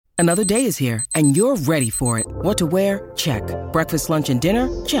Another day is here, and you're ready for it. What to wear? Check. Breakfast, lunch, and dinner?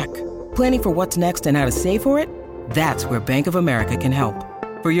 Check. Planning for what's next and how to save for it? That's where Bank of America can help.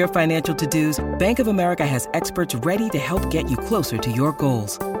 For your financial to-dos, Bank of America has experts ready to help get you closer to your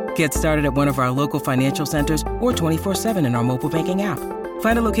goals. Get started at one of our local financial centers or 24/7 in our mobile banking app.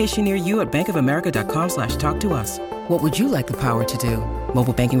 Find a location near you at bankofamerica.com/talktous. What would you like the power to do?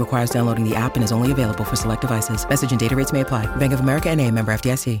 Mobile banking requires downloading the app and is only available for select devices. Message and data rates may apply. Bank of America N.A., member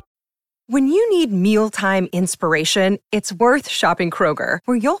FDIC. When you need mealtime inspiration, it's worth shopping Kroger,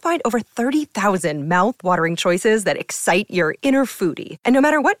 where you'll find over 30,000 mouth-watering choices that excite your inner foodie. And no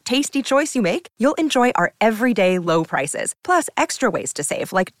matter what tasty choice you make, you'll enjoy our everyday low prices, plus extra ways to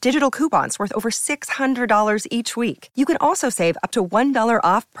save, like digital coupons worth over $600 each week. You can also save up to $1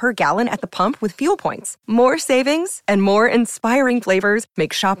 off per gallon at the pump with fuel points. More savings and more inspiring flavors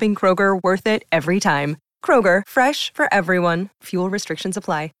make shopping Kroger worth it every time. Kroger, fresh for everyone. Fuel restrictions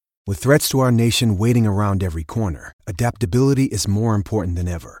apply. With threats to our nation waiting around every corner, adaptability is more important than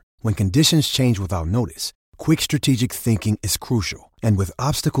ever. When conditions change without notice, quick strategic thinking is crucial. And with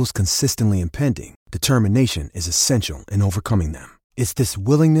obstacles consistently impending, determination is essential in overcoming them. It's this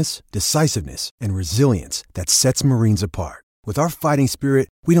willingness, decisiveness, and resilience that sets Marines apart. With our fighting spirit,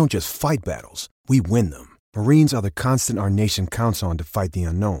 we don't just fight battles, we win them. Marines are the constant our nation counts on to fight the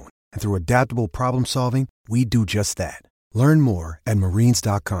unknown. And through adaptable problem solving, we do just that. Learn more at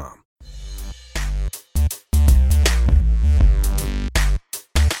marines.com.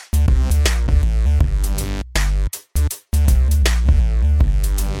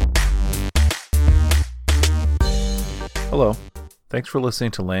 Hello. Thanks for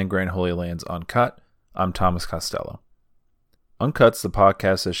listening to Land Grant Holy Land's Uncut. I'm Thomas Costello. Uncut's the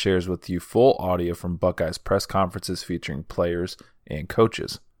podcast that shares with you full audio from Buckeyes press conferences featuring players and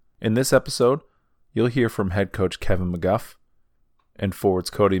coaches. In this episode, you'll hear from head coach Kevin McGuff and forwards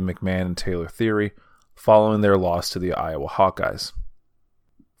Cody McMahon and Taylor Thierry following their loss to the Iowa Hawkeyes.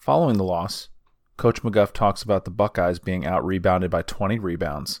 Following the loss, Coach McGuff talks about the Buckeyes being out-rebounded by 20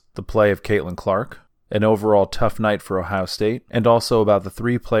 rebounds, the play of Caitlin Clark, an overall tough night for Ohio State, and also about the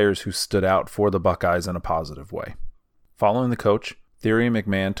three players who stood out for the Buckeyes in a positive way. Following the coach, Thierry and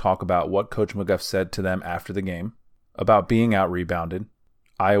McMahon talk about what Coach McGuff said to them after the game, about being out-rebounded,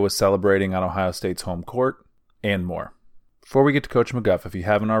 Iowa celebrating on Ohio State's home court, and more. Before we get to Coach McGuff, if you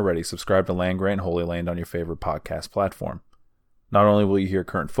haven't already, subscribe to Land Grant Holy Land on your favorite podcast platform. Not only will you hear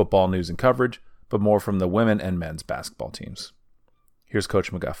current football news and coverage, but more from the women and men's basketball teams. Here's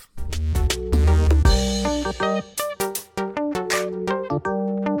Coach McGuff.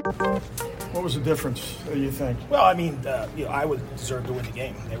 What was the difference, you think? Well, I mean, Iowa deserved to win the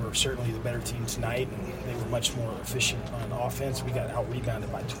game. They were certainly the better team tonight, and they were much more efficient on offense. We got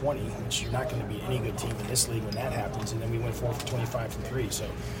out-rebounded by 20, which you're not going to be any good team in this league when that happens, and then we went 4 for 25 from 3. So,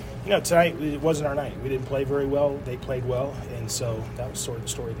 tonight it wasn't our night. We didn't play very well. They played well, and so that was sort of the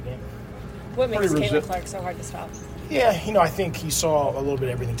story of the game. What makes Caitlin Clark so hard to stop? Yeah, I think he saw a little bit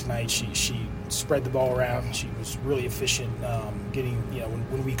of everything tonight. She spread the ball around. She was really efficient getting,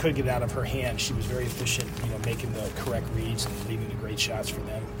 when we could get it out of her hand, she was very efficient, making the correct reads and leaving the great shots for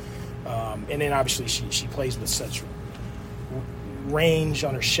them. And then obviously she plays with such range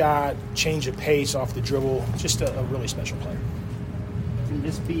on her shot, change of pace off the dribble, just a really special player. Can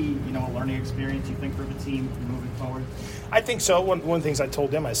this be, a learning experience, you think, for the team moving forward? I think so. One of the things I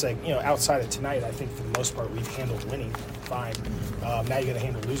told them, I said, outside of tonight, I think for the most part we've handled winning fine. Now you got to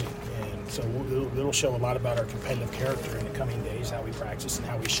handle losing. And so it'll show a lot about our competitive character in the coming days, how we practice and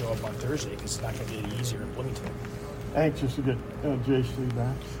how we show up on Thursday, because it's not going to get any easier in Bloomington. Anxious to get JC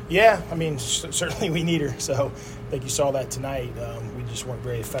back? Yeah, I mean, certainly we need her. So I think you saw that tonight. We just weren't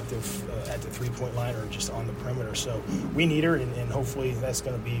very effective at the three-point line or just on the perimeter. So we need her, and hopefully that's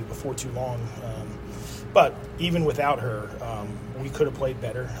going to be before too long. But even without her, we could have played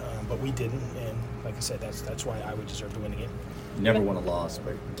better, but we didn't. And like I said, that's why I would deserve to win the game. You never won a loss,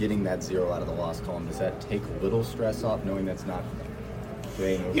 but getting that 0 out of the loss column, does that take a little stress off, knowing that's not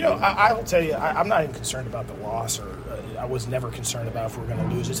playing over? I will tell you, I'm not even concerned about the loss, or I was never concerned about if we were going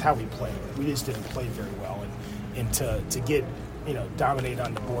to lose. It's how we played. We just didn't play very well, and to get dominate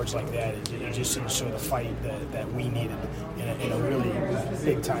on the boards like that, it just didn't show the fight that we needed in a really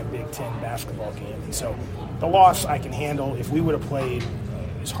big-time Big Ten basketball game. And so the loss I can handle. If we would have played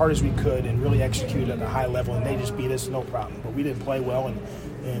as hard as we could and really executed at a high level and they just beat us, no problem. But we didn't play well, and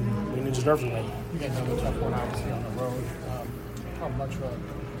we didn't deserve to win. You guys have a tough one, obviously, on the road. How much of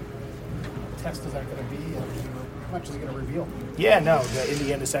a test is that going to be? How much is it going to reveal? Yeah, no,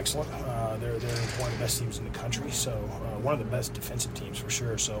 Indiana's excellent. they're one of the best teams in the country, so one of the best defensive teams for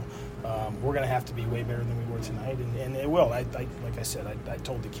sure. So we're going to have to be way better than we were tonight, and it will. Like I said, I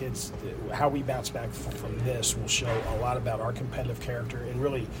told the kids that how we bounce back from this will show a lot about our competitive character and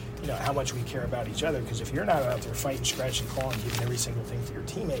really, how much we care about each other. Because if you're not out there fighting, scratching, clawing, giving every single thing to your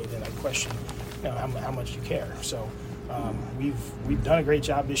teammate, then I question, how much you care. So we've done a great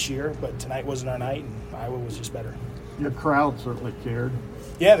job this year, but tonight wasn't our night, and Iowa was just better. Your crowd certainly cared.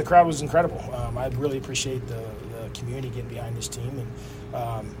 Yeah, the crowd was incredible. I really appreciate the community getting behind this team,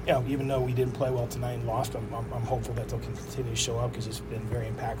 and even though we didn't play well tonight and lost, I'm hopeful that they'll continue to show up because it's been very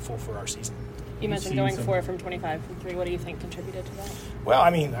impactful for our season. You mentioned going 4 from 25 from 3. What do you think contributed to that? Well,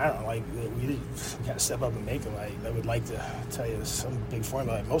 I don't know, we got to step up and make them. I would like to tell you some big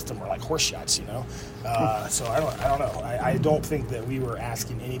formula. Most of them were like horse shots, So I don't know. I don't think that we were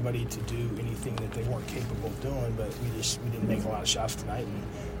asking anybody to do anything that they weren't capable of doing, but we didn't make a lot of shots tonight. And,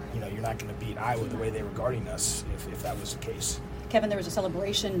 you're not going to beat Iowa the way they were guarding us if that was the case. Kevin, there was a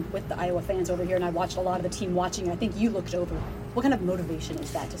celebration with the Iowa fans over here, and I watched a lot of the team watching. I think you looked over. What kind of motivation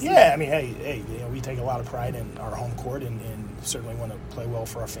is that to see? Yeah, hey, we take a lot of pride in our home court and certainly want to play well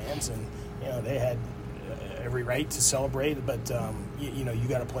for our fans. And, they had every right to celebrate, but, you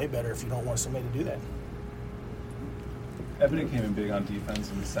got to play better if you don't want somebody to do that. Ebony came in big on defense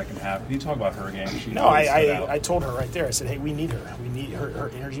in the second half. Can you talk about her game? I told her right there. I said, hey, we need her. We need her. Her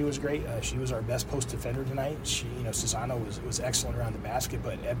energy was great. She was our best post defender tonight. She, Susano was excellent around the basket,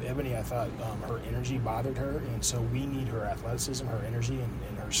 but Ebony, I thought her energy bothered her, and so we need her athleticism, her energy,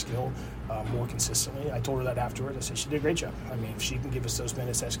 and her skill more consistently. I told her that afterwards. I said she did a great job. If she can give us those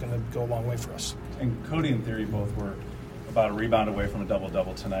minutes, that's going to go a long way for us. And Cody and Theory both were about a rebound away from a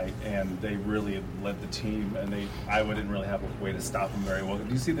double-double tonight, and they really led the team, and Iowa didn't really have a way to stop them very well.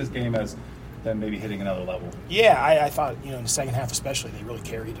 Do you see this game as them maybe hitting another level? Yeah, I thought, in the second half especially, they really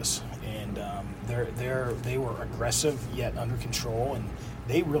carried us, and they were aggressive yet under control, and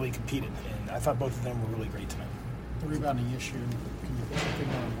they really competed, and I thought both of them were really great tonight. The rebounding issue, can you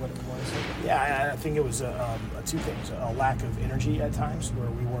figure out what it was? Yeah, I think it was two things. A lack of energy at times where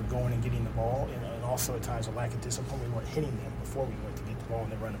we weren't going and getting the ball, and also at times a lack of discipline. We weren't hitting them before we went to get the ball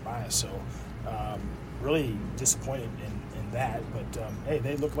and they're running by us. So really disappointed in that. But, hey,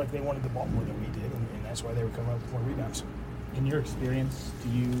 they looked like they wanted the ball more than we did, and that's why they were coming up with more rebounds. In your experience, do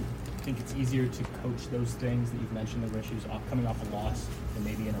you think it's easier to coach those things that you've mentioned, the issues coming off a loss than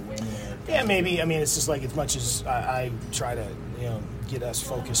maybe in a win? Yeah, maybe. It's just like as much as I try to get us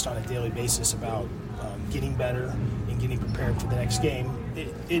focused on a daily basis about getting better and getting prepared for the next game,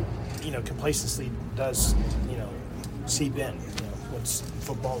 it complacency does seep in. What's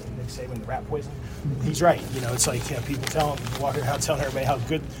football, Nick Saban, the rat poison? He's right. It's like people walking around telling everybody how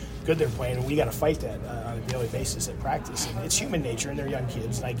good they're playing, and we got to fight that on a daily basis at practice. And it's human nature, and they're young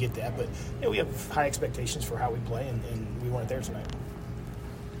kids, and I get that. But we have high expectations for how we play, and we weren't there tonight.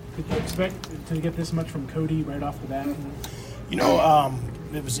 Did you expect to get this much from Cody right off the bat?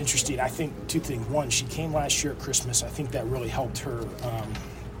 It was interesting. I think two things. One, she came last year at Christmas. I think that really helped her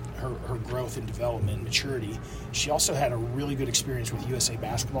her growth and development and maturity. She also had a really good experience with USA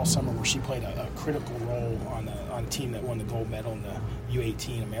Basketball Summer where she played a critical role on a team that won the gold medal in the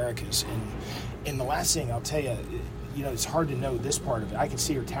U18 Americas. And the last thing I'll tell you, it's hard to know this part of it. I can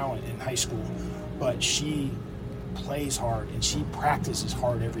see her talent in high school, but she plays hard and she practices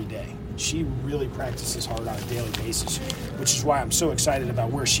hard every day. She really practices hard on a daily basis, which is why I'm so excited about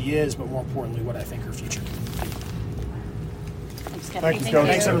where she is, but more importantly, what I think her future can be. Thank you, Coach.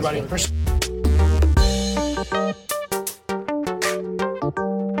 Thanks, everybody.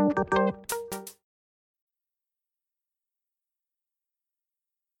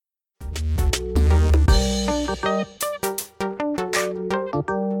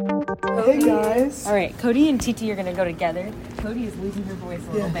 Hey, guys. All right, Cody and TT are going to go together. Cody is losing her voice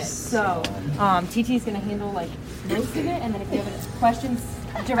a little bit. So TT is going to handle most of it, and then if you have any questions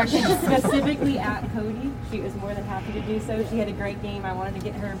directed specifically at Cody, she was more than happy to do so. She had a great game. I wanted to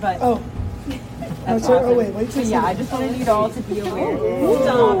get her, but that's awesome. Oh, wait. So I just wanted you all to be aware.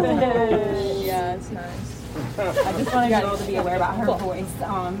 Stop it. Yeah, it's nice. I just wanted you all to be aware about her voice.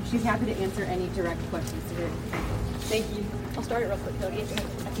 She's happy to answer any direct questions to her. Thank you. I'll start it real quick, Cody.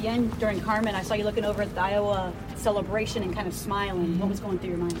 At the end, during Carmen, I saw you looking over at the Iowa celebration and kind of smiling. What was going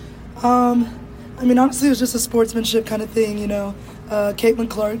through your mind? Honestly, it was just a sportsmanship kind of thing, Caitlin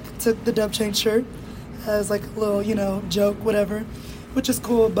Clark took the Dub Chain shirt as a little, joke, whatever, which is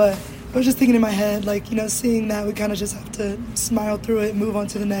cool, but I was just thinking in my head, seeing that, we kind of just have to smile through it and move on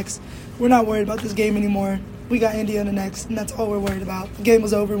to the next. We're not worried about this game anymore. We got Indiana next, and that's all we're worried about. The game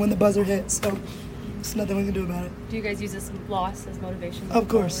was over when the buzzer hit, so there's nothing we can do about it. Do you guys use this loss as motivation? Of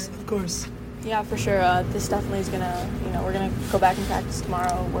course. Yeah, for sure. This definitely is gonna, we're gonna go back and practice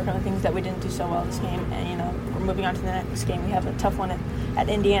tomorrow, work on the things that we didn't do so well this game, and we're moving on to the next game. We have a tough one at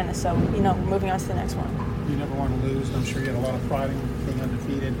Indiana, so we're moving on to the next one. You never want to lose, and I'm sure you had a lot of pride in being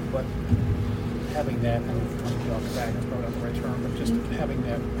undefeated, but having that, and off the back, that's probably not the right term, but just having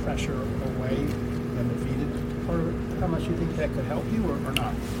that pressure away, undefeated, part of it, how much do you think that could help you or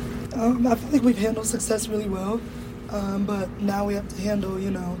not? I feel like we've handled success really well, but now we have to handle,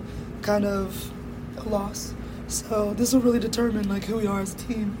 kind of a loss. So this will really determine who we are as a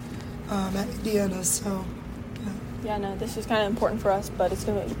team at Indiana. So yeah, no, this is kind of important for us, but it's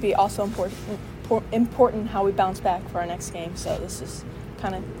going to be also important how we bounce back for our next game. So this is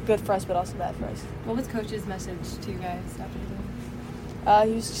kind of good for us, but also bad for us. What was Coach's message to you guys after the game?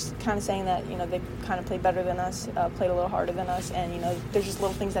 He was just kind of saying that, they kind of played better than us, played a little harder than us, and, there's just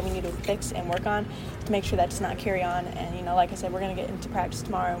little things that we need to fix and work on to make sure that does not carry on. And, like I said, we're going to get into practice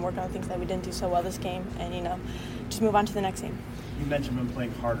tomorrow and work on things that we didn't do so well this game and, just move on to the next game. You mentioned when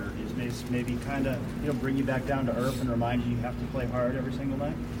playing harder. Is this maybe kind of, bring you back down to earth and remind you have to play hard every single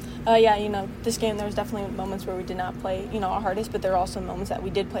night? Yeah, this game there was definitely moments where we did not play, our hardest, but there were also moments that we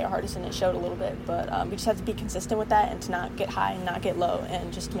did play our hardest and it showed a little bit. But we just have to be consistent with that and to not get high and not get low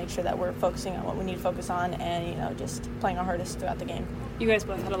and just to make sure that we're focusing on what we need to focus on and, just playing our hardest throughout the game. You guys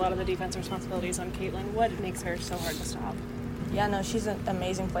both had a lot of the defense responsibilities on Caitlin. What makes her so hard to stop? Yeah, no, she's an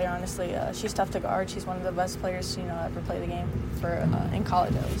amazing player, honestly. She's tough to guard. She's one of the best players, ever play the game for in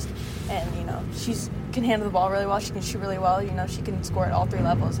college at least. And, she's can handle the ball really well. She can shoot really well. She can score at all three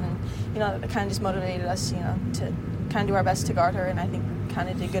levels. And, it kind of just motivated us, to kind of do our best to guard her. And I think kind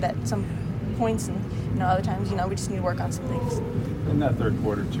of did good at some points. And, other times, we just need to work on some things. In that third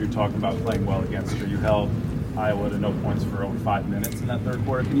quarter, too, talking about playing well against her, you held Iowa to no points for over 5 minutes in that third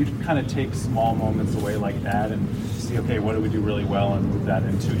quarter. Can you kind of take small moments away like that and see, okay, what do we do really well and move that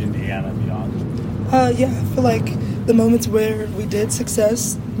into Indiana and beyond? Yeah, I feel like the moments where we did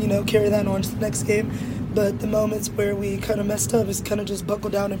success, carry that on to the next game. But the moments where we kind of messed up is kind of just buckle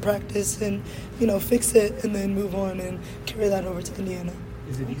down in practice and, fix it and then move on and carry that over to Indiana.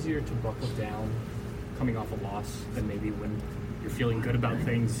 Is it easier to buckle down coming off a loss than maybe when you're feeling good about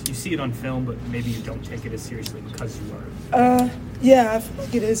things? You see it on film, but maybe you don't take it as seriously because you are. Yeah, I feel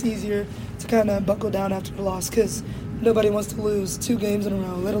like it is easier to kind of buckle down after the loss because nobody wants to lose 2 games in a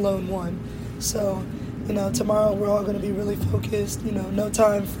row, let alone 1. So, tomorrow we're all going to be really focused, no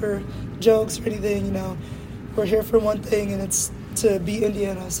time for jokes or anything, We're here for one thing, and it's to beat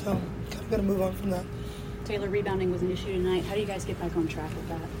Indiana, so kind of going to move on from that. Taylor, rebounding was an issue tonight. How do you guys get back on track with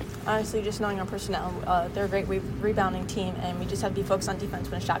that? Honestly, just knowing our personnel, they're a great rebounding team, and we just have to be focused on defense.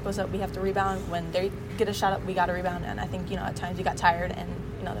 When a shot goes up, we have to rebound. When they get a shot up, we got to rebound. And I think, at times we got tired and,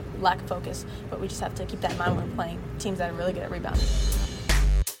 the lack of focus. But we just have to keep that in mind when we're playing teams that are really good at rebounding.